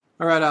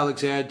All right,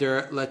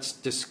 Alexander, let's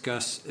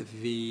discuss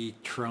the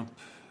Trump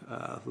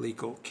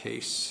legal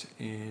case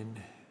in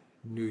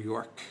New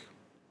York,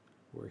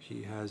 where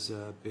he has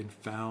been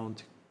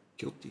found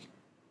guilty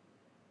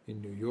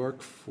in New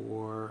York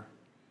for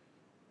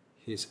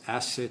his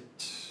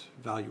asset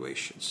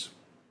valuations.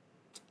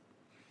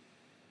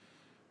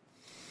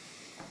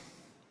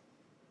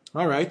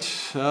 All right.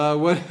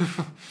 What?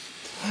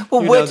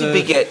 Well, where did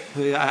we get?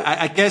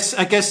 I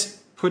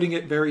guess putting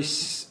it very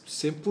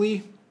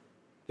simply,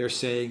 they're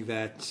saying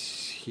that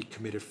he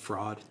committed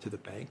fraud to the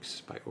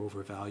banks by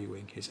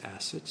overvaluing his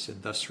assets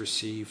and thus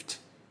received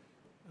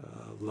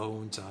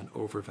loans on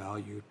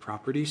overvalued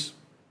properties.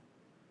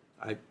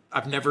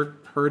 I've never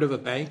heard of a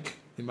bank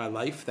in my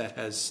life that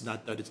has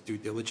not done its due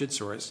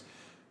diligence or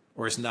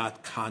has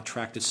not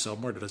contracted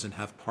somewhere that doesn't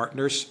have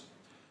partners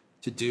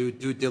to do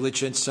due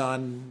diligence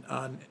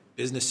on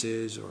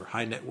businesses or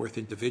high net worth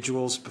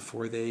individuals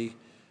before they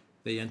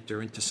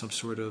enter into some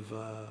sort of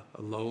a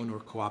loan or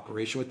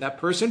cooperation with that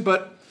person.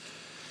 But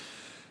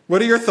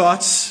what are your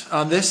thoughts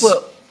on this?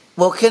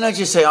 Well, can I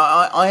just say,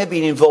 I have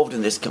been involved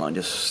in this kind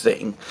of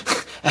thing,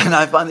 and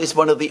I find this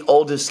one of the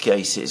oddest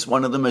cases,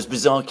 one of the most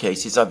bizarre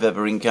cases I've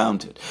ever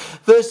encountered.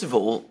 First of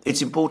all,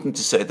 it's important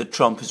to say that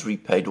Trump has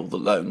repaid all the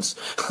loans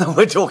that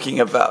we're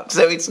talking about.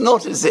 So it's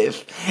not as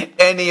if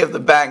any of the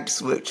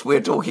banks which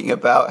we're talking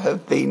about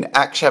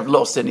have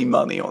lost any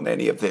money on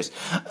any of this.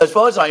 As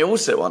far as I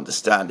also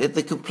understand it,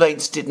 the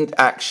complaints didn't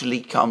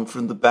actually come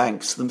from the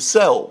banks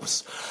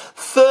themselves.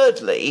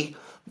 Thirdly,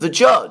 the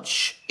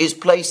judge is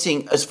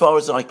placing, as far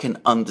as I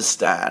can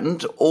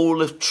understand,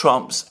 all of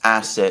Trump's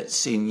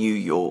assets in New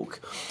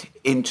York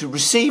into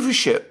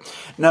receivership.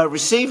 Now,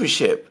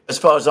 receivership, as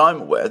far as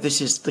I'm aware,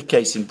 this is the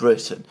case in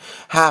Britain,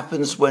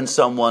 happens when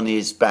someone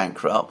is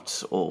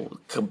bankrupt or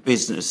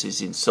business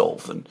is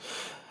insolvent.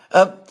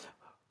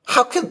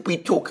 How can we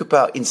talk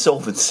about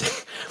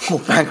insolvency or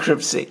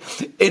bankruptcy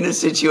in a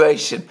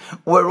situation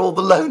where all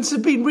the loans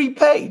have been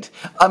repaid?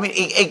 I mean,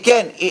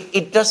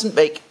 it doesn't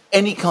make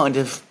any kind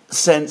of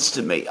sense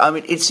to me. I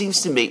mean, it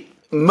seems to me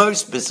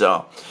most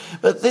bizarre.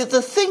 But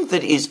the thing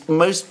that is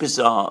most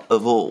bizarre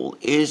of all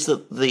is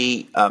that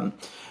the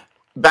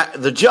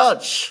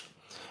judge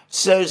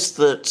says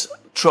that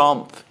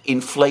Trump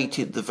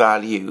inflated the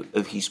value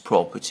of his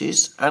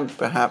properties, and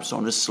perhaps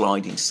on a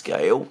sliding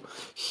scale,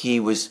 he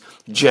was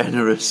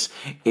generous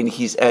in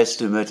his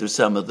estimate of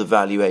some of the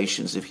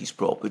valuations of his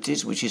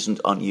properties, which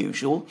isn't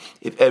unusual.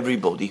 If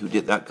everybody who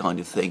did that kind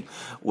of thing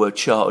were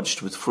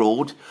charged with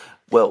fraud,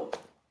 well,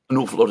 an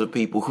awful lot of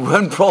people who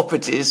own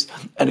properties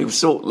and who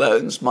sought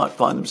loans might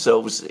find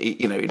themselves,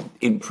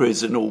 in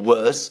prison or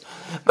worse.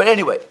 But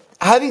anyway,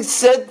 having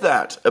said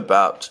that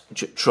about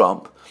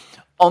Trump,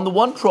 on the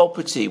one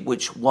property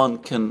which one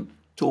can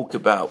talk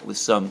about with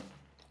some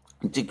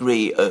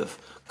degree of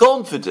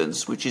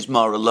confidence, which is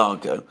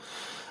Mar-a-Lago,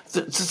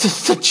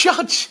 the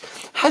judge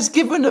has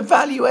given a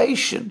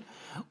valuation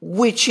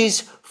which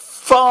is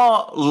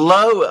far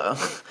lower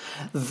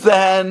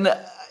than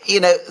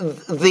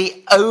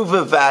the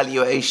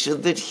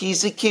overvaluation that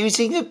he's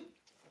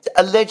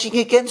alleging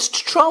against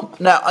Trump.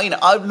 Now,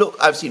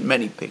 I've seen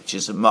many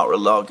pictures of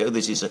Mar-a-Lago.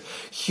 This is a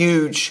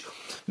huge,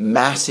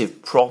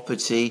 massive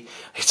property.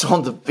 It's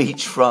on the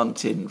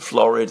beachfront in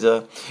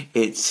Florida.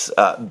 It's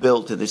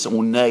built in this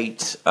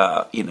ornate,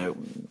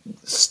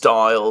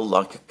 style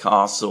like a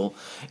castle.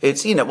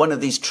 It's, one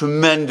of these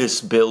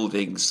tremendous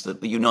buildings that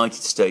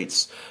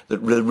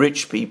the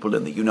rich people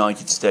in the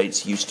United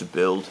States used to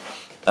build.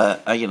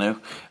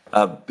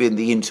 In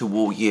the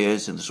interwar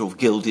years and the sort of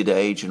Gilded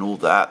Age and all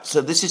that.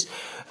 So this is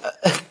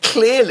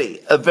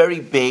clearly a very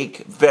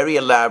big, very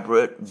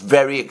elaborate,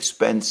 very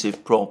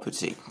expensive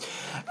property.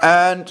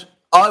 And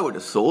I would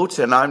have thought,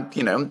 and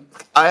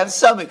I have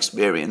some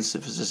experience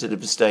as a sort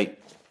of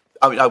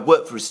I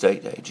work for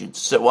estate agents,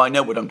 so I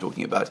know what I'm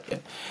talking about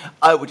here.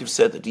 I would have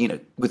said that,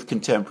 with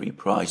contemporary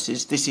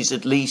prices, this is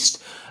at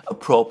least a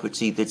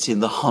property that's in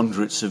the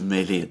hundreds of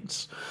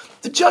millions.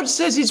 The judge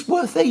says it's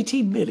worth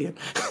 18 million.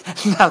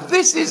 Now,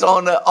 this is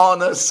on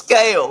a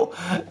scale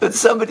that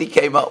somebody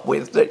came up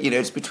with that,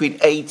 it's between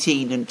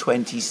 18 and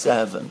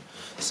 27.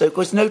 So, of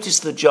course, notice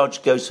the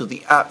judge goes for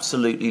the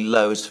absolutely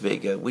lowest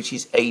figure, which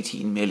is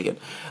 18 million.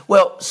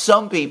 Well,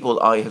 some people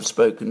I have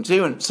spoken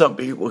to and some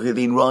people who have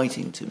been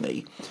writing to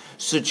me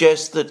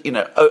suggest that,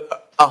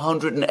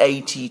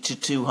 180 to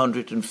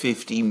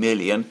 250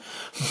 million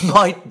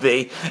might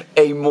be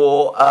a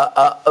more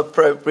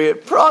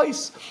appropriate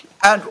price.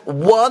 And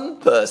one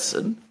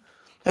person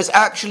has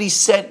actually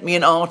sent me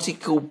an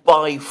article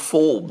by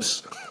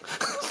Forbes.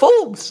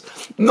 Forbes,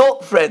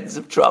 not friends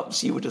of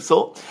Trump's, you would have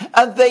thought.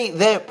 And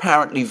they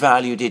apparently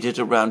valued it at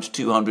around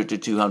 200 to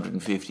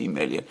 250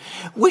 million,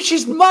 which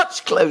is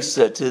much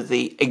closer to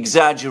the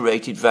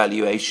exaggerated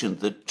valuation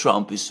that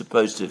Trump is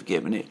supposed to have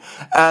given it.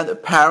 And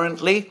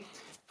apparently,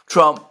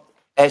 Trump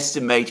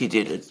estimated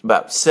it at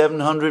about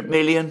 700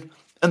 million.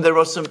 And there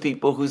are some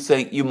people who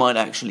think you might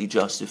actually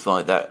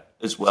justify that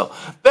as well.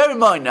 Bear in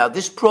mind now,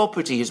 this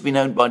property has been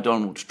owned by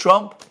Donald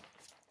Trump.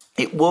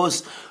 It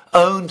was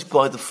owned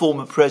by the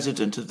former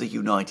president of the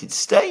United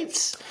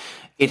States.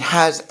 It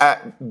has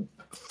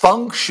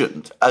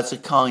functioned as a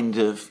kind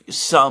of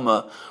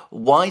summer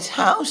White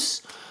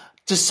House.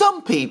 To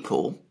some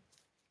people,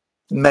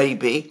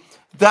 maybe,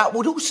 that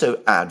would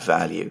also add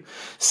value.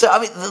 So, I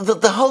mean,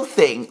 the whole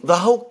thing, the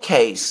whole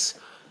case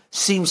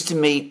seems to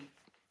me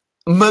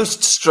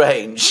most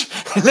strange.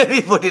 Let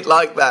me put it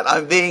like that.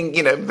 I'm being,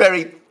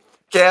 very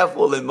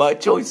careful in my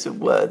choice of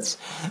words.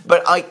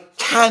 But I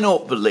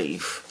cannot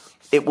believe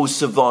it will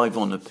survive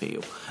on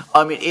appeal.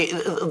 I mean,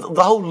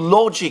 the whole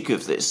logic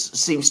of this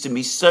seems to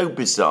me so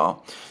bizarre,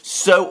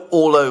 so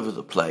all over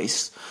the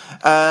place.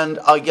 And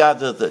I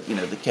gather that,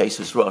 the case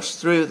was rushed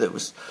through. There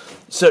was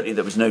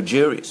no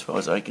jury as far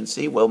as I can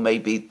see. Well,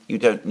 maybe you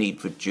don't need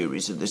for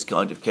juries in this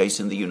kind of case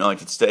in the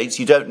United States.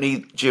 You don't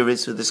need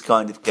juries for this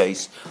kind of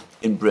case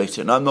in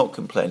Britain. I'm not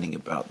complaining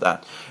about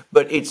that.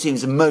 But it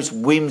seems a most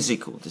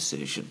whimsical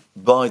decision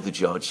by the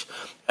judge.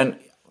 And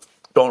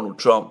Donald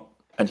Trump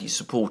and his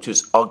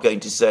supporters are going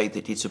to say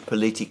that it's a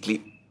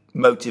politically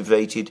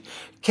motivated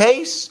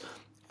case.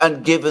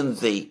 And given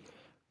the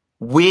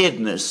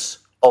weirdness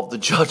of the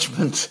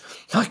judgment,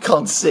 I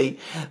can't see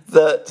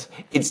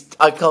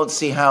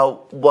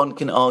how one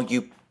can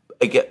argue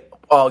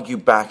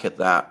back at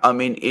that. I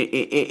mean,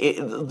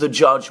 the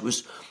judge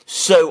was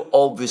so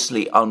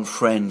obviously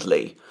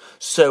unfriendly,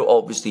 so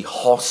obviously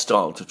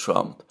hostile to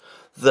Trump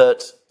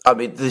that, I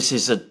mean, this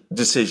is a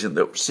decision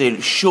that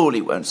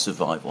surely won't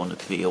survive on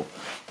appeal,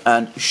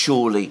 and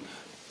surely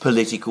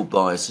political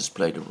bias has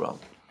played a role.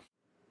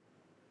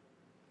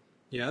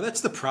 Yeah,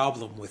 that's the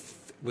problem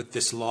with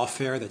this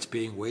lawfare that's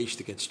being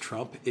waged against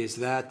Trump, is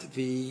that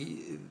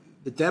the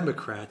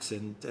Democrats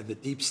and the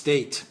deep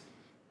state,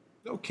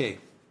 okay,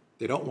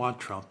 they don't want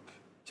Trump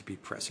to be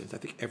president. I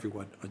think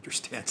everyone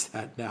understands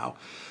that now.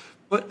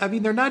 But, I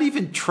mean, they're not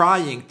even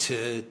trying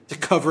to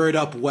cover it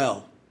up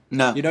well.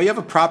 No. You have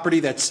a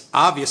property that's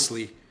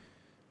obviously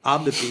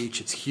on the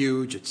beach. It's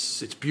huge.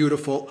 It's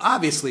beautiful.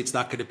 Obviously, it's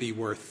not going to be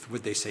worth,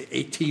 would they say,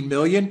 $18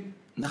 million?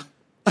 No.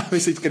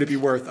 Obviously, it's going to be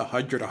worth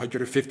 100,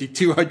 150,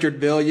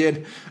 200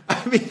 million.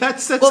 I mean,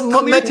 that's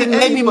clear to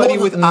anybody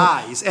with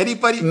eyes.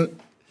 Anybody...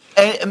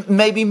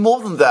 Maybe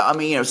more than that. I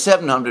mean,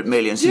 700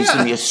 million seems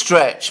to me a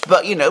stretch.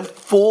 But,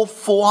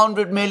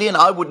 400 million,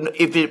 I wouldn't,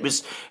 if it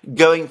was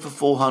going for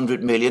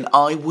 400 million,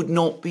 I would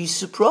not be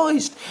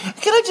surprised.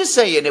 Can I just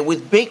say,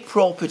 with big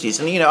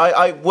properties, and,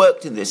 I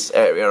worked in this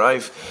area.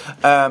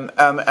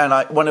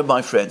 One of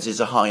my friends is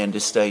a high-end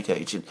estate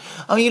agent.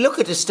 I mean, you look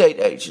at estate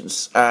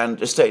agents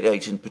and estate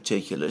agent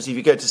particulars. If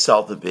you go to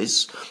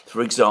Sotheby's,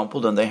 for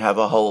example, and they have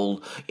a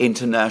whole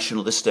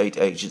international estate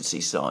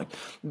agency side,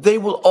 they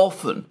will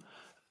often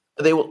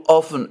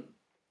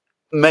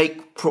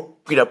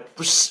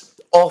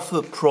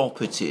offer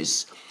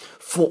properties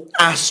for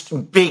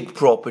big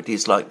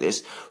properties like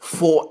this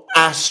for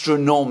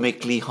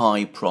astronomically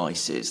high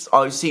prices.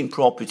 I've seen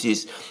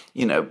properties,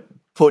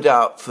 put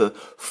out for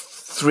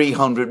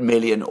 300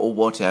 million or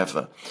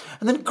whatever.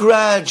 And then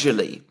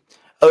gradually,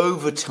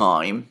 over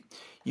time,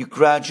 you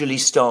gradually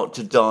start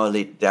to dial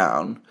it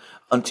down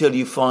until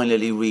you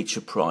finally reach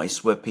a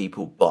price where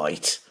people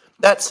bite.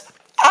 That's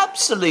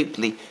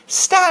absolutely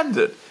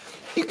standard.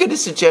 You're going to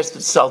suggest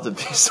that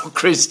Sotheby's or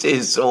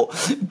Christie's or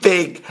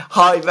big,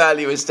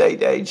 high-value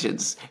estate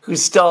agents who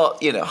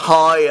start,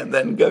 high and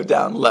then go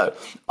down low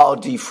are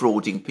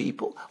defrauding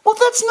people? Well,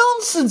 that's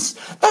nonsense.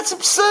 That's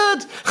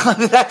absurd. I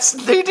mean, that's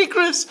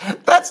ludicrous.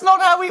 That's not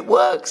how it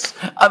works.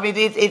 I mean,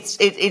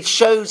 it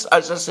shows,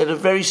 as I said, a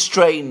very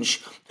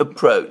strange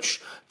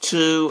approach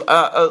to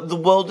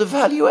the world of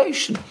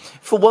valuation.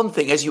 For one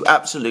thing, as you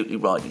absolutely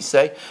rightly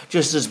say,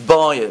 just as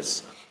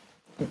buyers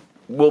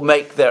will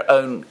make their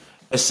own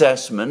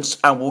assessments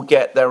and will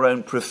get their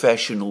own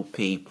professional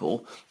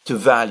people to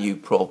value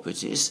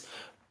properties,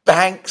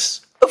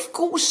 banks, of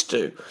course,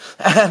 do.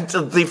 And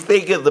the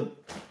figure the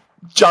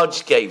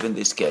judge gave in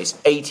this case,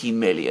 80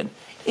 million,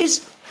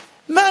 is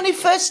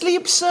manifestly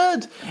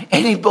absurd.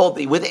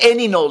 Anybody with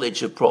any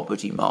knowledge of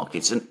property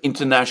markets and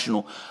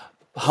international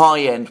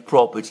high-end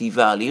property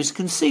values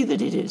can see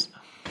that it is.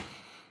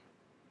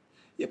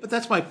 Yeah, but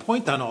that's my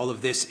point on all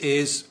of this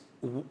is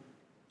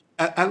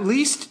at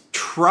least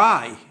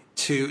try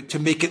to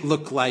make it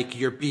look like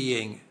you're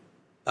being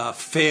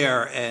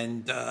fair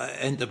and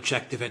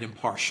objective and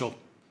impartial.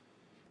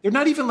 They're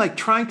not even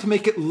trying to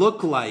make it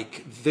look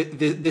like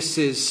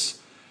this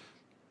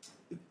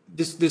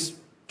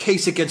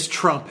case against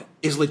Trump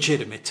is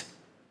legitimate.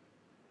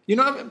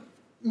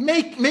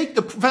 Make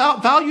the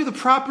value the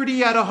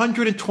property at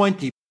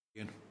 120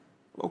 million.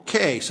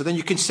 Okay, so then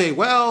you can say,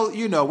 well,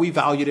 we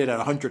valued it at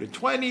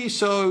 120,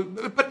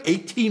 but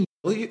 18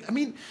 million. I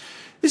mean,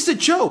 this is a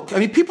joke. I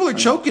mean, people are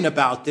joking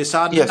about this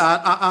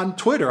on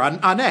Twitter,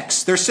 on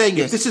X. They're saying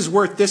if this is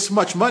worth this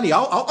much money,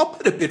 I'll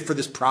put a bid for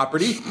this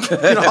property.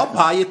 I'll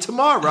buy it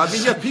tomorrow. I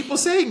mean, you have people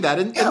saying that,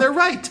 and they're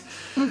right.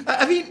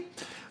 I mean,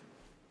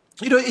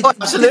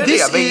 absolutely.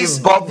 You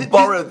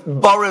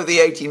borrow the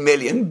 18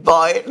 million,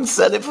 buy it, and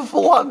sell it for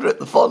 400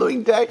 the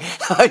following day.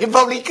 You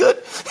probably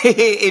could.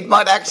 It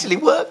might actually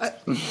work.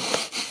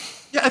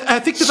 Yeah, I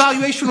think the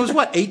valuation was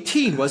what,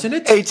 18, wasn't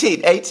it?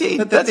 18.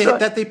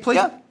 That they played.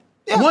 Yeah.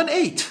 Yeah.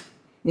 1-8.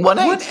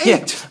 1-8. Yeah.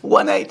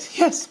 1-8.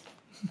 Yes.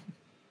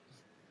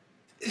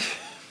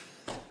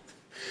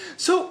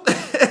 So,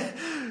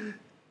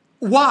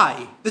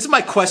 why? This is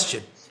my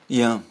question.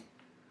 Yeah.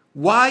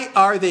 Why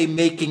are they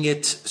making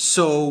it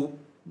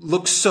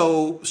look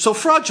so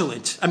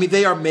fraudulent? I mean,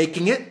 they are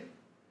making it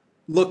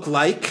look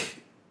like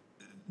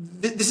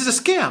this is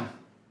a scam.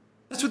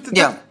 That's what.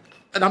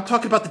 And I'm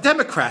talking about the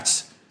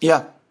Democrats.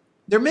 Yeah.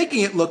 They're making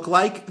it look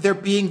like they're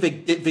being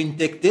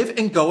vindictive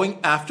and going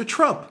after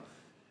Trump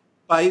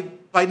by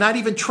not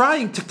even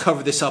trying to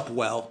cover this up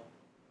well.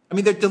 I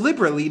mean, they're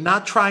deliberately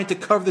not trying to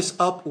cover this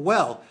up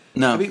well.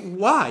 No. I mean,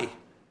 why?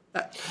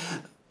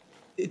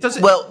 It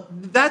doesn't. Well,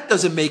 that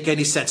doesn't make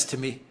any sense to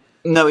me.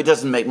 No, it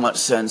doesn't make much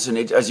sense, and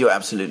as you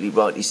absolutely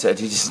rightly said,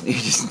 it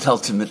isn't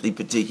ultimately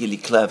particularly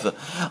clever.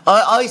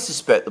 I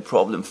suspect the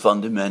problem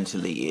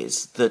fundamentally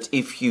is that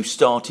if you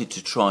started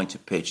to try to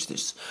pitch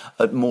this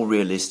at more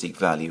realistic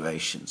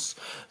valuations,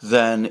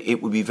 then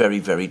it would be very,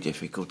 very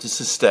difficult to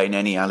sustain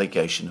any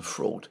allegation of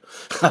fraud.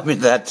 I mean,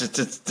 that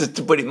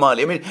to put it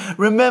mildly. I mean,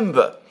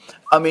 remember,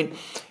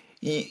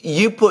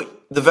 you put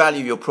the value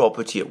of your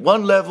property at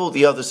one level,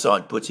 the other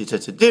side puts it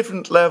at a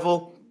different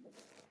level.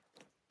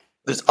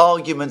 There's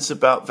arguments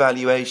about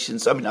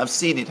valuations. I mean, I've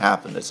seen it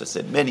happen, as I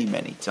said, many,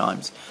 many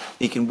times.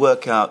 You can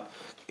work out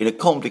in a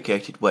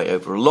complicated way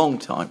over a long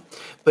time.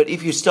 But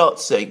if you start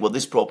saying, well,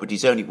 this property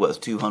is only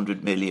worth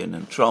 200 million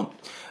and Trump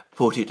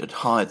put it at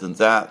higher than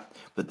that,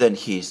 but then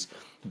he's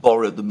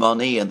borrowed the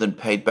money and then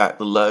paid back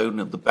the loan,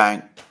 and the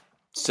bank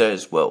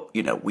says, well,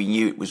 we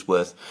knew it was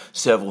worth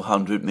several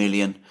hundred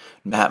million,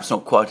 perhaps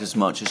not quite as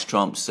much as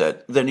Trump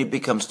said, then it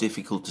becomes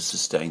difficult to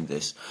sustain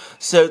this.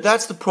 So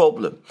that's the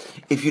problem.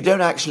 If you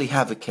don't actually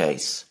have a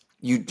case,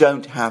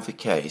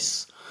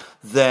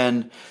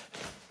 then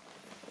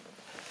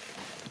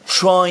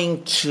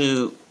trying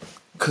to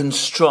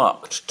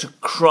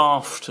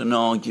craft an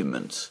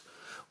argument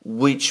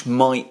which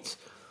might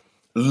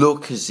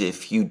look as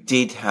if you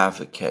did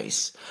have a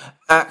case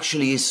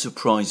actually is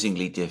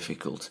surprisingly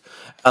difficult.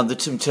 And the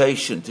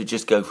temptation to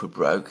just go for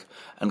broke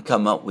and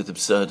come up with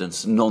absurd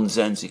and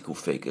nonsensical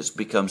figures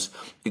becomes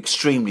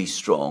extremely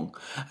strong.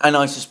 And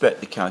I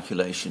suspect the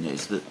calculation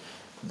is that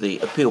the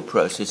appeal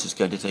process is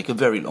going to take a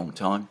very long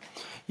time.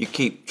 You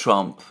keep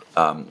Trump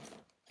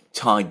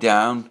tied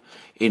down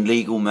in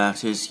legal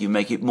matters. You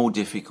make it more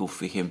difficult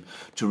for him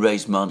to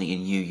raise money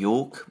in New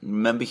York.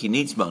 Remember, he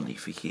needs money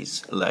for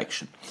his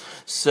election.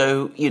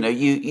 So,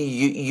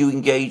 you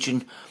engage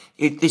in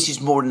it. This is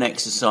more an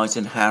exercise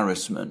in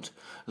harassment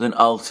than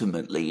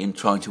ultimately in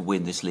trying to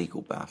win this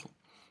legal battle.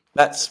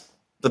 That's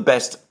the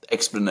best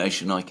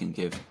explanation I can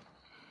give.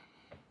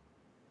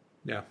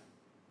 Yeah,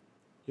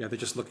 they're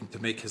just looking to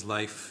make his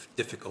life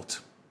difficult.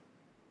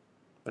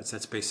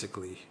 That's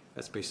basically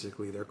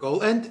their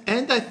goal. And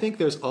I think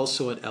there's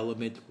also an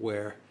element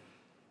where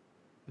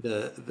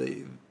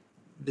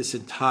this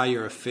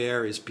entire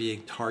affair is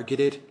being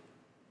targeted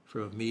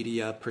from a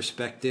media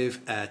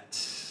perspective at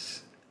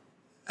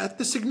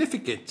the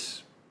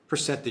significant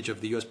percentage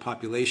of the U.S.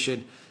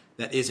 population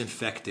that is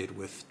infected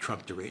with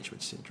Trump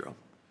derangement syndrome.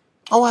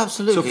 Oh,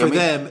 absolutely. So for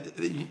them,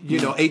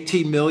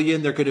 18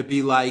 million, they're going to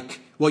be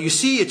like, well, you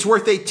see, it's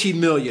worth 18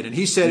 million. And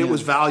he said it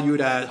was valued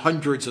at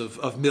hundreds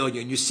of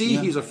million. You see,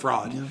 he's a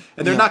fraud. Yeah.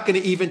 And they're not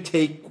going to even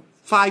take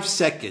 5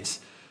 seconds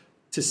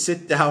to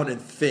sit down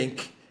and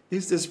think,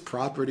 is this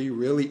property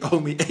really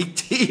only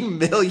 18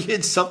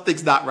 million?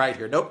 Something's not right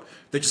here. Nope.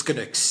 They're just going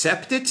to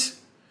accept it.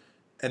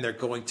 And they're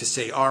going to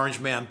say Orange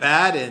Man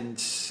bad. And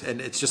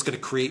it's just going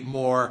to create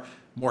more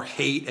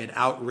hate and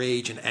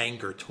outrage and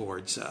anger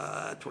towards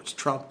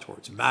Trump,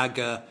 towards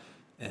MAGA,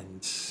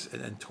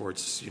 and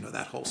towards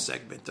that whole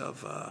segment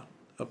of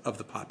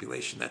the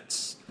population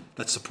that's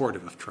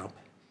supportive of Trump.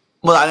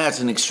 Well, that's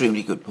an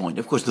extremely good point.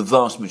 Of course, the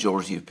vast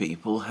majority of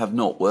people have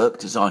not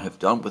worked, as I have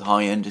done, with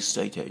high-end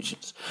estate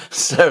agents.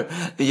 So,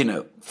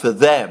 for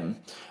them,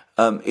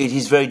 it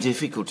is very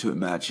difficult to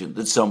imagine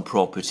that some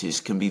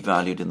properties can be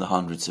valued in the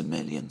hundreds of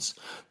millions,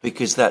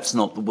 because that's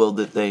not the world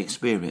that they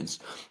experience.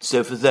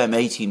 So for them,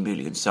 18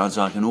 million sounds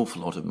like an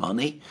awful lot of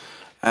money.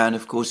 And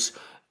of course,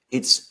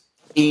 it's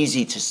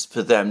easy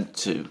for them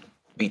to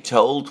be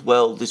told,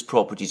 well, this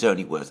property is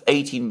only worth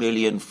 18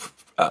 million.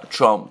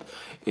 Trump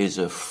is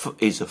a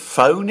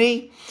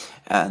phony,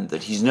 and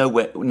that he's not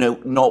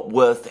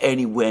worth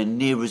anywhere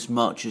near as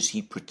much as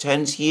he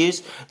pretends he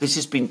is. This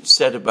has been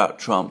said about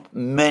Trump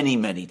many,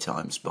 many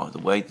times, by the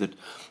way, that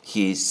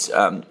he's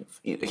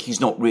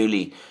not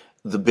really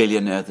the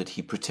billionaire that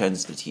he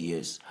pretends that he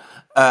is.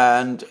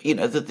 And,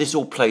 that this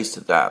all plays to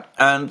that.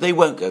 And they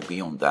won't go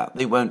beyond that.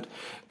 They won't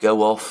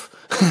go off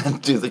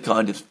and do the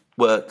kind of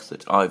work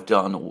that I've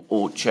done,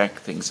 or check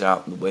things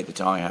out in the way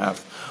that I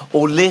have,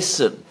 or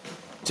listen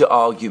to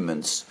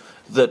arguments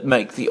that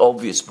make the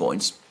obvious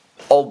points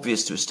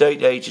obvious to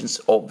estate agents,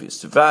 obvious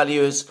to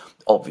valuers,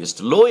 obvious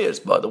to lawyers,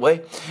 by the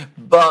way,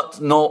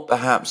 but not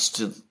perhaps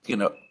to,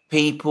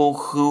 people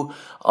who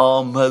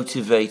are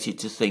motivated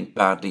to think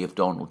badly of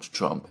Donald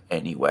Trump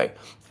anyway.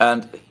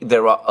 And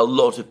there are a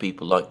lot of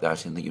people like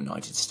that in the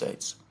United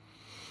States.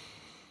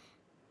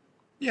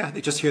 Yeah,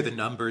 they just hear the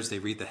numbers, they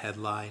read the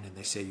headline, and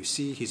they say, you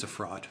see, he's a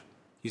fraud.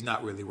 He's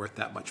not really worth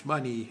that much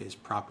money. His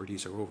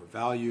properties are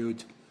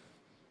overvalued.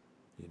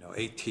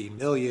 18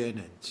 million,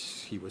 and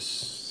he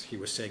was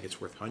saying it's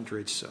worth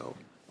hundreds. So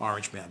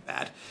Orange Man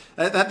bad.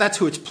 That's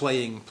who it's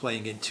playing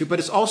into. But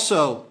it's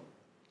also,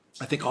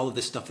 I think, all of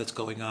this stuff that's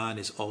going on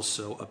is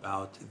also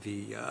about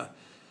the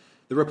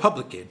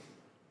Republican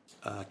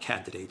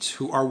candidates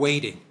who are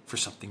waiting for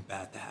something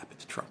bad to happen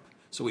to Trump.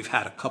 So we've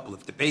had a couple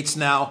of debates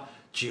now,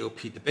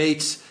 GOP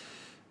debates.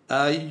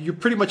 You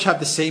pretty much have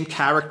the same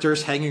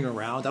characters hanging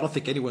around. I don't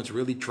think anyone's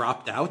really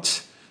dropped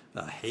out.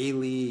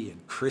 Haley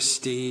and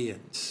Christie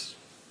and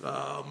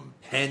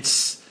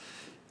Pence.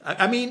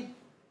 I mean,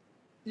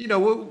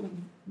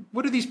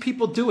 what are these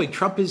people doing?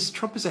 Trump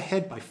is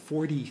ahead by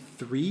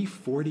 43,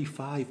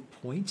 45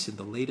 points in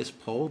the latest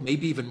poll,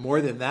 maybe even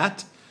more than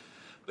that.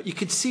 But you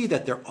can see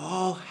that they're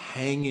all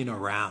hanging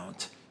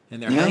around,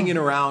 and they're hanging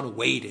around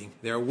waiting.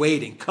 They're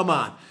waiting. Come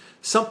on.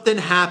 Something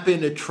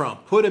happened to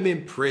Trump. Put him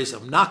in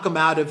prison. Knock him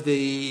out of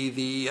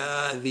the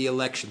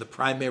election, the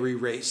primary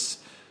race.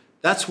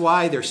 That's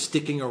why they're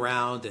sticking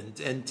around,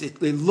 and it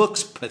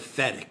looks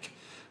pathetic.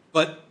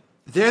 But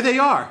there they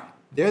are.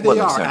 There they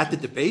are at the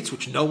debates,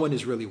 which no one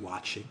is really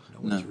watching. No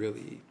one's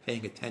really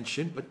paying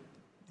attention. But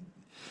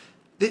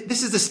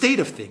this is the state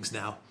of things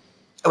now.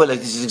 Well,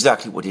 this is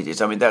exactly what it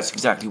is. I mean, that's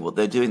exactly what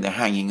they're doing. They're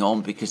hanging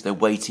on because they're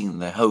waiting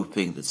and they're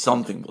hoping that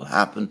something will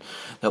happen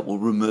that will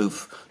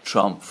remove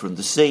Trump from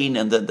the scene,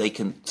 and then they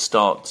can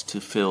start to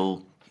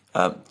fill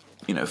the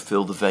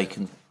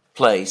vacant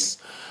place.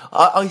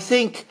 I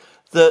think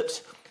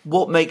that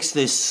what makes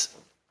this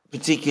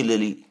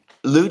particularly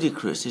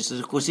ludicrous is that,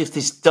 of course, if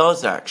this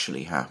does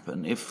actually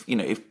happen, if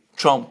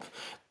Trump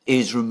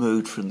is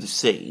removed from the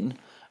scene,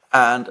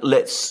 and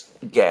let's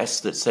guess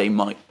that, say,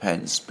 Mike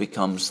Pence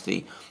becomes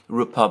the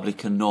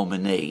Republican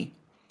nominee,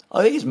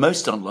 I think it's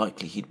most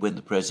unlikely he'd win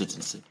the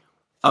presidency.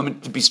 I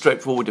mean, to be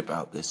straightforward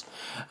about this.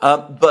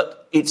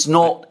 But it's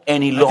not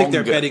any longer... I think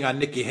they're betting on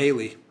Nikki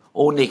Haley.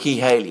 Or Nikki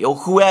Haley, or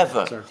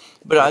whoever. Sure.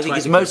 But I think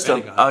it's most...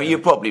 You're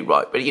probably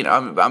right. But,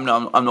 I'm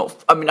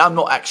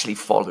not actually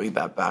following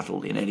that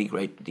battle in any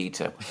great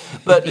detail.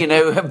 But,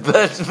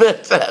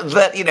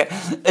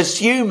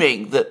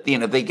 assuming that,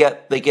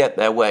 they get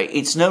their way,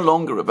 it's no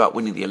longer about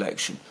winning the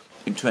election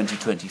in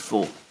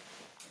 2024.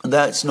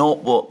 That's not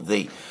what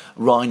the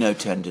Rhino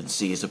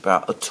tendency is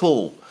about at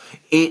all.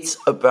 It's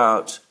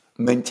about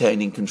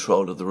maintaining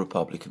control of the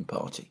Republican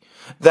Party.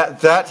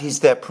 That is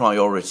their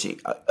priority.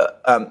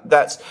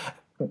 That's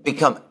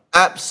become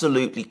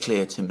absolutely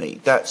clear to me.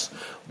 That's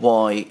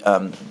why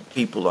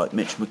people like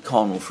Mitch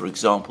McConnell, for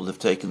example, have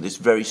taken this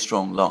very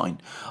strong line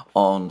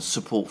on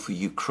support for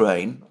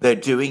Ukraine. They're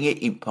doing it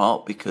in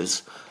part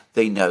because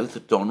they know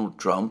that Donald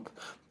Trump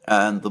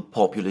and the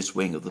populist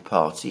wing of the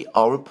party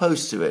are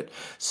opposed to it.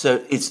 So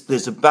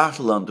there's a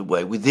battle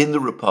underway within the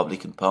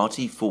Republican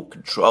Party for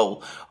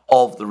control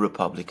of the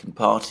Republican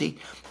Party,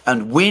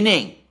 and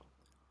winning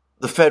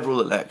the federal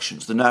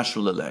elections, the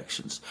national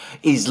elections,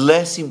 is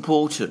less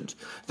important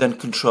than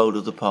control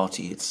of the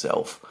party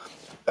itself.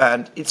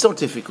 And it's not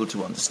difficult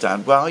to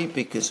understand why,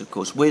 because, of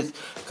course, with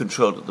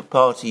control of the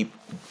party,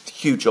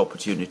 huge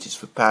opportunities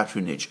for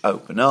patronage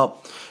open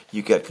up.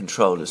 You get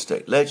control of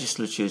state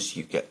legislatures,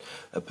 you get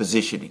a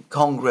position in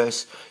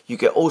Congress, you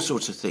get all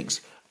sorts of things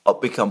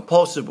become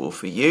possible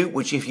for you,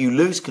 which if you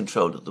lose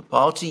control of the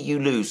party, you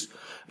lose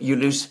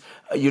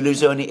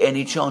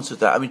any chance of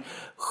that. I mean,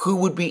 who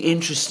would be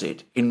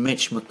interested in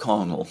Mitch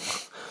McConnell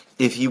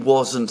if he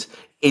wasn't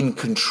in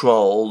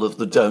control of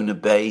the donor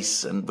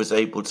base and was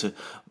able to,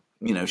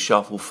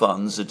 shuffle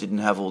funds and didn't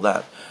have all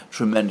that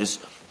tremendous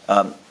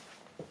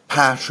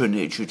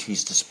patronage at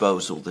his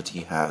disposal that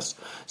he has?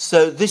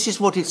 So this is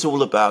what it's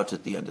all about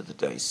at the end of the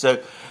day.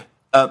 So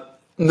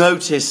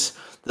notice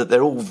that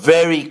they're all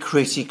very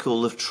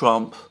critical of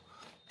Trump.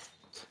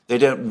 They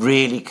don't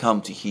really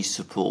come to his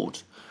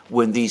support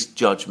when these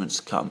judgments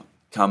come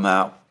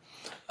out,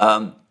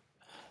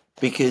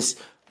 because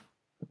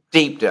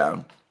deep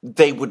down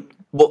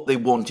what they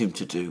want him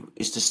to do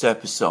is to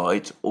step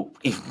aside, or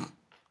even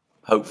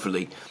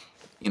hopefully,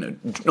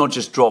 not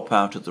just drop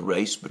out of the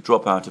race, but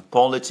drop out of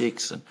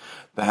politics and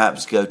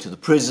perhaps go to the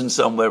prison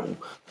somewhere or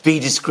be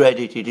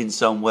discredited in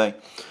some way,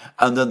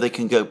 and then they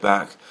can go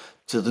back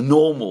to the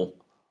normal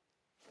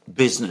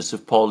business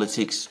of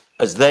politics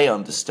as they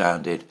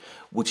understand it,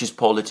 which is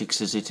politics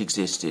as it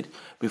existed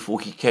before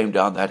he came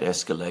down that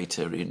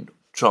escalator in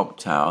Trump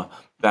Tower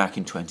back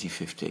in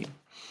 2015.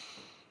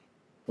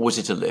 Or was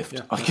it a lift?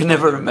 Yeah, I can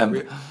never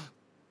remember.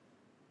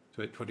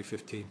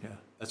 2015, yeah.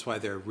 That's why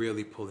they're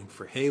really pulling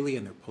for Haley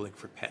and they're pulling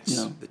for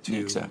Pence, the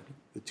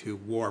two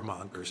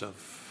warmongers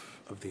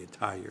of the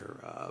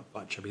entire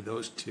bunch. I mean,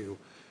 those two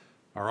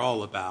are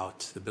all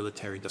about the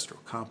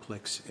military-industrial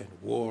complex and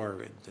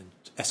war and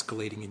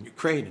escalating in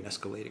Ukraine and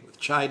escalating with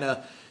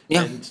China.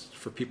 Yeah. And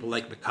for people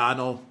like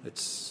McConnell,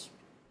 it's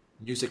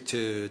music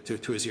to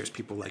his ears.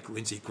 People like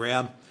Lindsey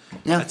Graham.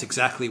 Yeah. That's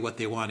exactly what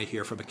they want to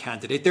hear from a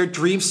candidate. Their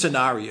dream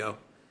scenario,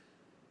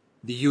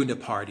 the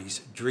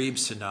Uniparty's dream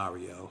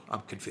scenario,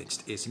 I'm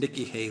convinced, is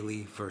Nikki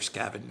Haley versus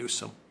Gavin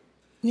Newsom.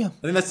 Yeah.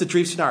 I think that's the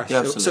dream scenario.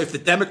 Yeah, so if the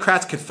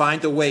Democrats can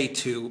find a way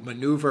to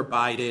maneuver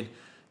Biden,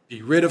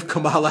 be rid of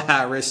Kamala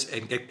Harris,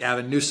 and get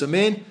Gavin Newsom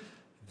in,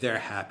 they're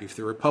happy. If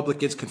the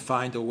Republicans can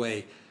find a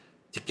way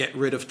to get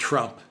rid of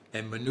Trump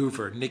and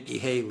maneuver Nikki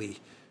Haley,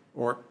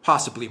 or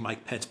possibly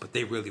Mike Pence, but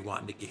they really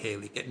want Nikki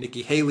Haley, get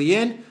Nikki Haley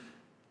in,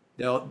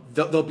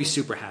 they'll be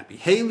super happy.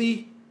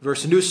 Haley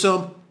versus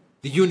Newsom,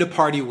 the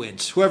Uniparty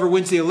wins. Whoever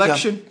wins the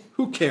election,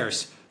 who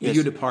cares? The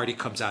Uniparty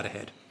comes out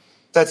ahead.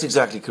 That's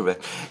exactly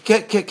correct.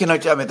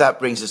 I mean, that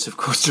brings us, of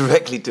course,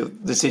 directly to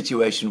the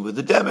situation with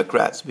the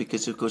Democrats,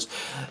 because, of course,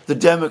 the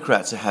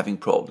Democrats are having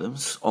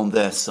problems on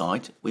their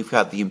side. We've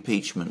had the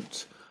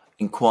impeachment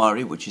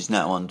inquiry, which is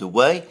now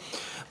underway.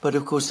 But,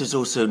 of course, there's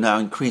also now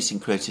increasing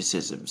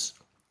criticisms.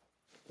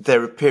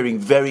 They're appearing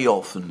very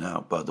often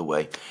now, by the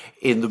way,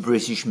 in the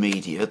British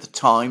media, the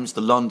Times,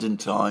 the London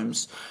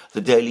Times,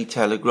 the Daily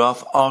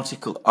Telegraph,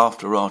 article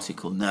after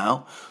article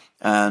now.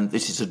 And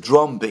this is a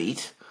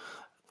drumbeat.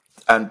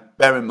 And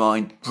bear in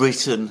mind,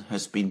 Britain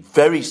has been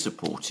very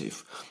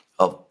supportive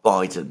of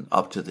Biden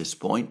up to this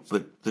point,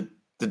 but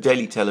the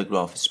Daily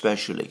Telegraph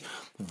especially,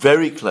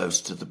 very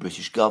close to the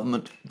British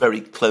government,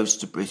 very close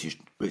to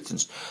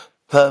Britain's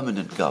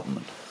permanent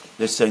government.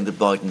 They're saying that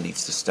Biden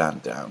needs to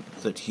stand down,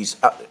 that he's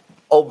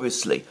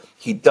obviously,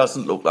 he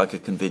doesn't look like a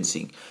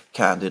convincing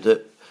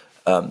candidate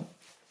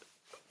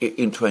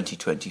in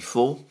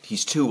 2024.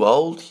 He's too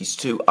old, he's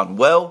too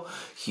unwell,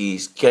 he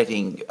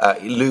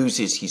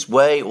loses his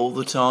way all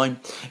the time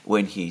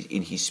when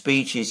in his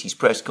speeches. His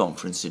press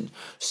conference in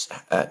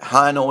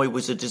Hanoi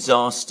was a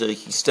disaster.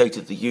 His State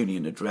of the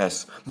Union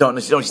address, not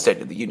his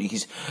State of the Union,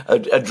 his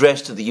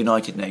address to the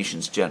United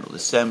Nations General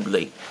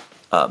Assembly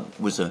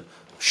was a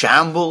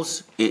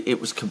shambles. It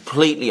was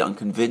completely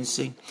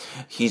unconvincing.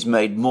 He's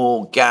made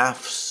more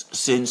gaffes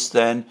since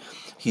then.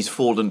 He's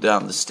fallen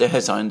down the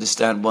stairs. I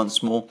understand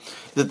once more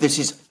that this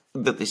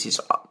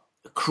is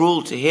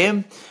cruel to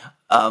him,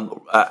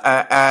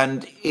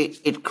 and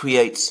it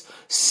creates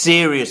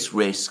serious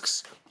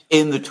risks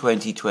in the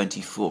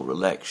 2024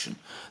 election.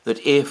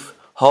 That if,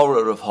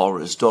 horror of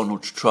horrors,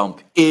 Donald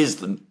Trump is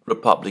the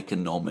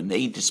Republican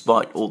nominee,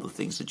 despite all the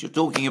things that you're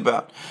talking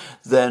about,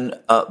 then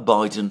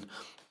Biden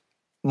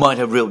might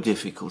have real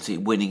difficulty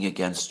winning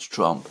against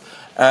Trump.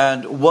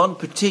 And one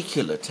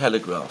particular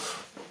Telegraph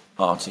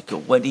article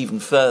went even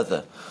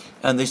further,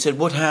 and they said,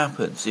 what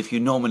happens if you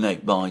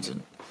nominate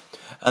Biden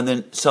and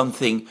then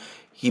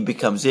he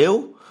becomes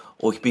ill,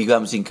 or he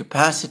becomes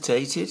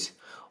incapacitated,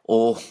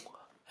 or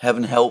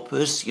heaven help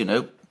us,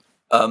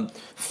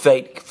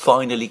 fate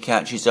finally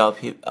catches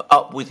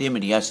up with him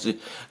and he has to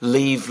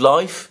leave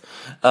life,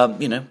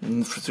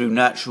 through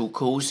natural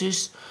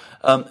causes,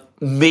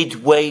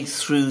 midway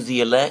through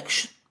the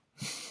election.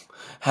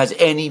 Has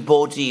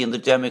anybody in the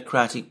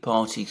Democratic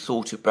Party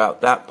thought about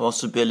that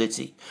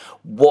possibility?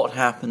 What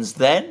happens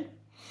then?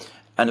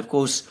 And of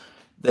course,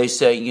 they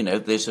say,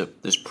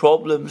 there's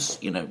problems,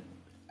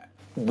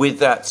 with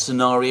that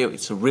scenario.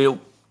 It's a real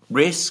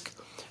risk.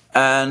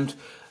 And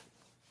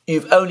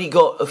you've only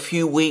got a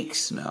few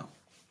weeks now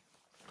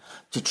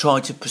to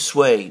try to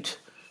persuade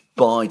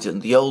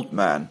Biden, the old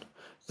man,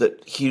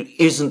 that he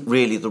isn't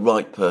really the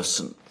right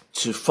person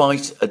to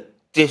fight a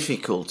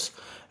difficult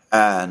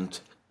and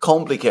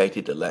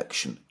complicated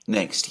election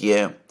next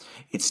year.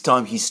 It's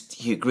time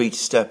he agreed to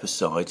step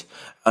aside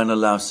and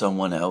allow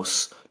someone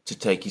else to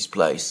take his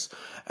place.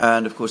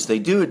 And of course they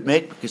do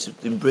admit, because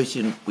in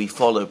Britain we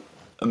follow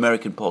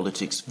American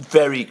politics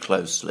very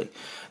closely,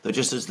 that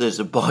just as there's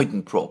a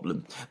Biden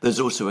problem, there's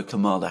also a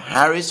Kamala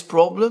Harris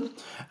problem,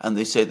 and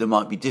they say there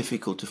might be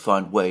difficult to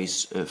find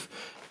ways of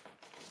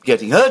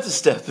getting her to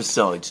step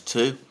aside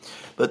too,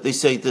 but they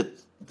say that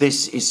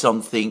this is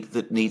something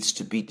that needs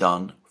to be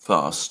done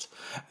fast.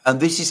 And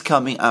this is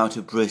coming out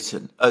of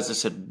Britain. As I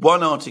said,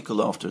 one article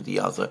after the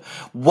other.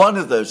 One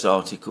of those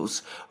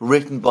articles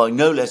written by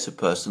no less a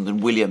person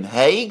than William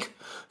Hague,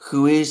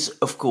 who is,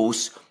 of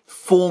course,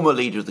 former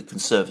leader of the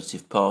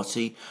Conservative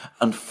Party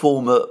and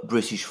former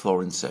British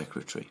Foreign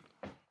Secretary.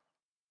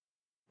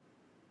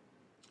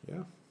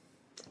 Yeah.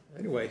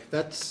 Anyway,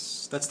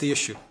 that's the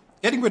issue.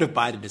 Getting rid of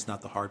Biden is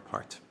not the hard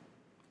part.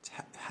 It's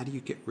how do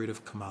you get rid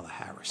of Kamala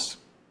Harris?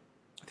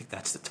 I think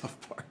that's the tough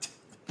part.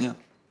 Yeah.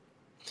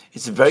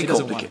 It's a very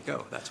complicated. She doesn't want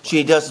to go. That's why.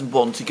 She doesn't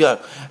want to go.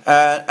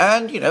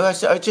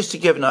 And just to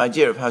give an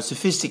idea of how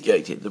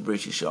sophisticated the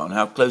British are and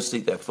how closely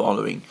they're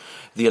following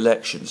the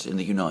elections in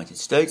the United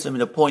States. I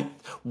mean,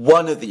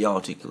 one of the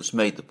articles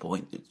made the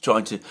point that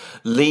trying to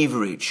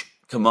leverage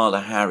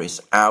Kamala Harris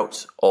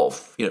out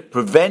of,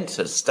 prevent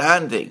her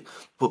standing,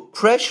 put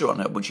pressure on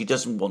her when she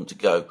doesn't want to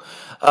go.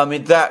 I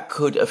mean, that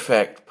could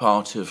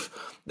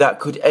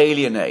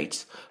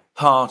alienate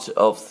part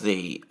of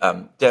the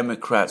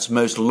Democrats'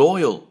 most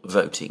loyal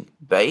voting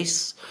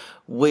base,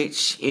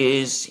 which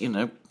is,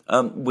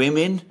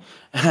 women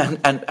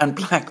and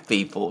black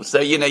people. So,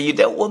 you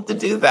don't want to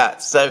do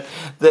that. So,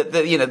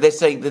 they're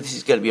saying that this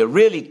is going to be a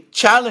really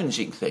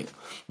challenging thing.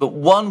 But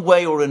one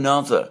way or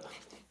another,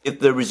 if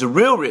there is a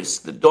real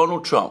risk that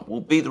Donald Trump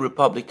will be the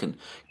Republican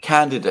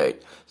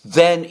candidate,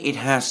 then it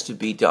has to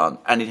be done,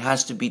 and it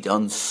has to be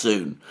done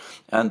soon.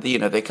 And,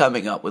 they're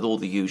coming up with all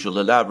the usual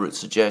elaborate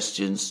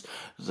suggestions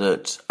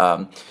that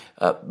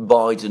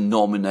Biden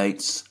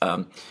nominates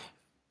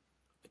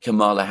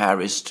Kamala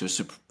Harris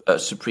to a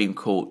Supreme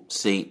Court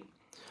seat.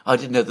 I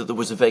didn't know that there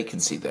was a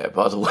vacancy there,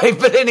 by the way.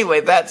 But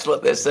anyway, that's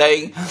what they're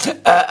saying.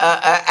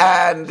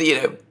 And,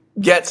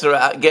 gets her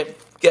out,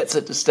 gets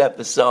her to step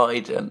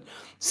aside, and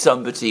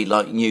somebody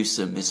like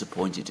Newsom is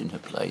appointed in her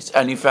place.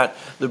 And in fact,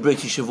 the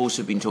British have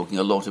also been talking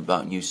a lot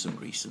about Newsom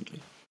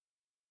recently.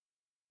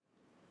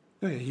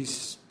 Oh, yeah,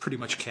 he's pretty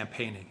much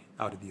campaigning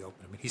out in the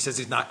open. I mean, he says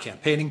he's not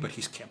campaigning, but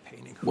he's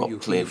campaigning. Who are you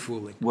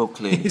fooling? Well,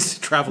 clearly. He's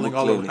traveling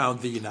all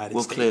around the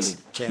United States.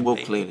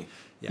 Clearly.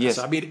 Yeah, yes.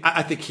 So, I mean,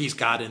 I think he's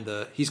gotten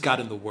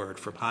the word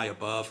from high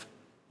above.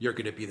 You're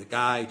going to be the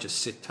guy. Just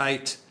sit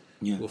tight.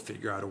 Yeah. We'll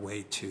figure out a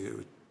way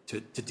to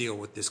deal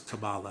with this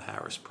Kamala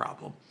Harris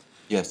problem.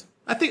 Yes.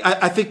 I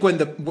think when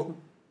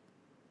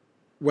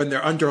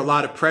they're under a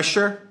lot of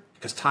pressure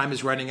because time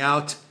is running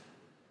out,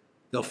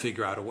 they'll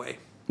figure out a way.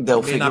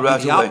 They'll figure out a way.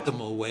 It may not be the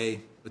optimal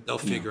way, but they'll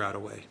figure out a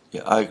way.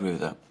 Yeah, I agree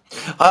with that.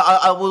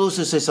 I will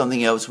also say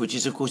something else, which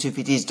is, of course, if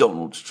it is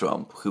Donald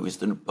Trump who is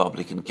the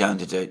Republican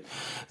candidate,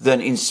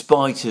 then in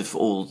spite of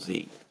all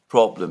the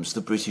problems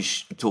the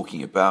British are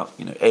talking about,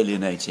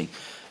 alienating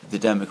the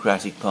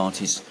Democratic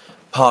Party's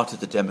part of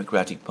the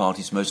Democratic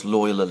Party's most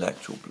loyal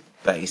electoral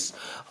base,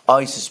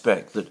 I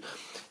suspect that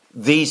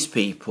these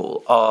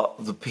people are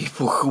the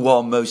people who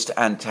are most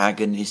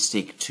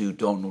antagonistic to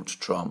Donald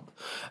Trump,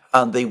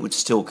 and they would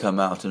still come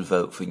out and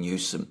vote for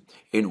Newsom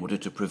in order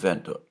to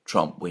prevent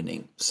Trump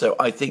winning. So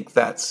I think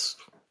that's,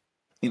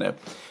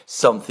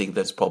 something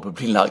that's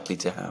probably likely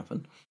to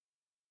happen.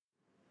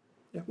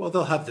 Yeah, well,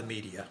 they'll have the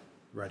media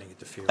running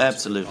interference.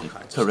 Absolutely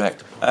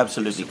correct.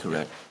 Absolutely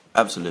correct.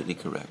 Absolutely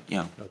correct.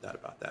 Yeah. No doubt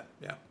about that.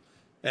 Yeah.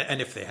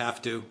 And if they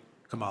have to,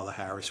 Kamala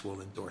Harris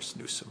will endorse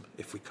Newsom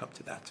if we come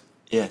to that.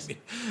 Yes.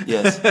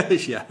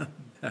 Yes. Yeah.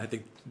 I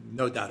think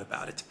no doubt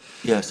about it.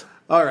 Yes.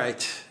 All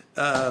right.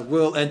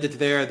 We'll end it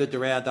there.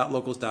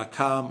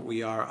 TheDuran.locals.com.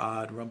 We are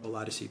on Rumble,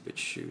 Odyssey,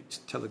 BitChute,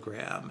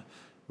 Telegram,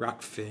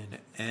 Rockfin,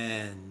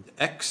 and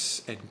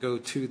X. And go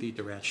to the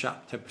Duran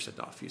shop. 10%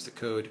 off. Use the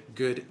code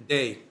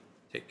GOODDAY.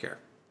 Take care.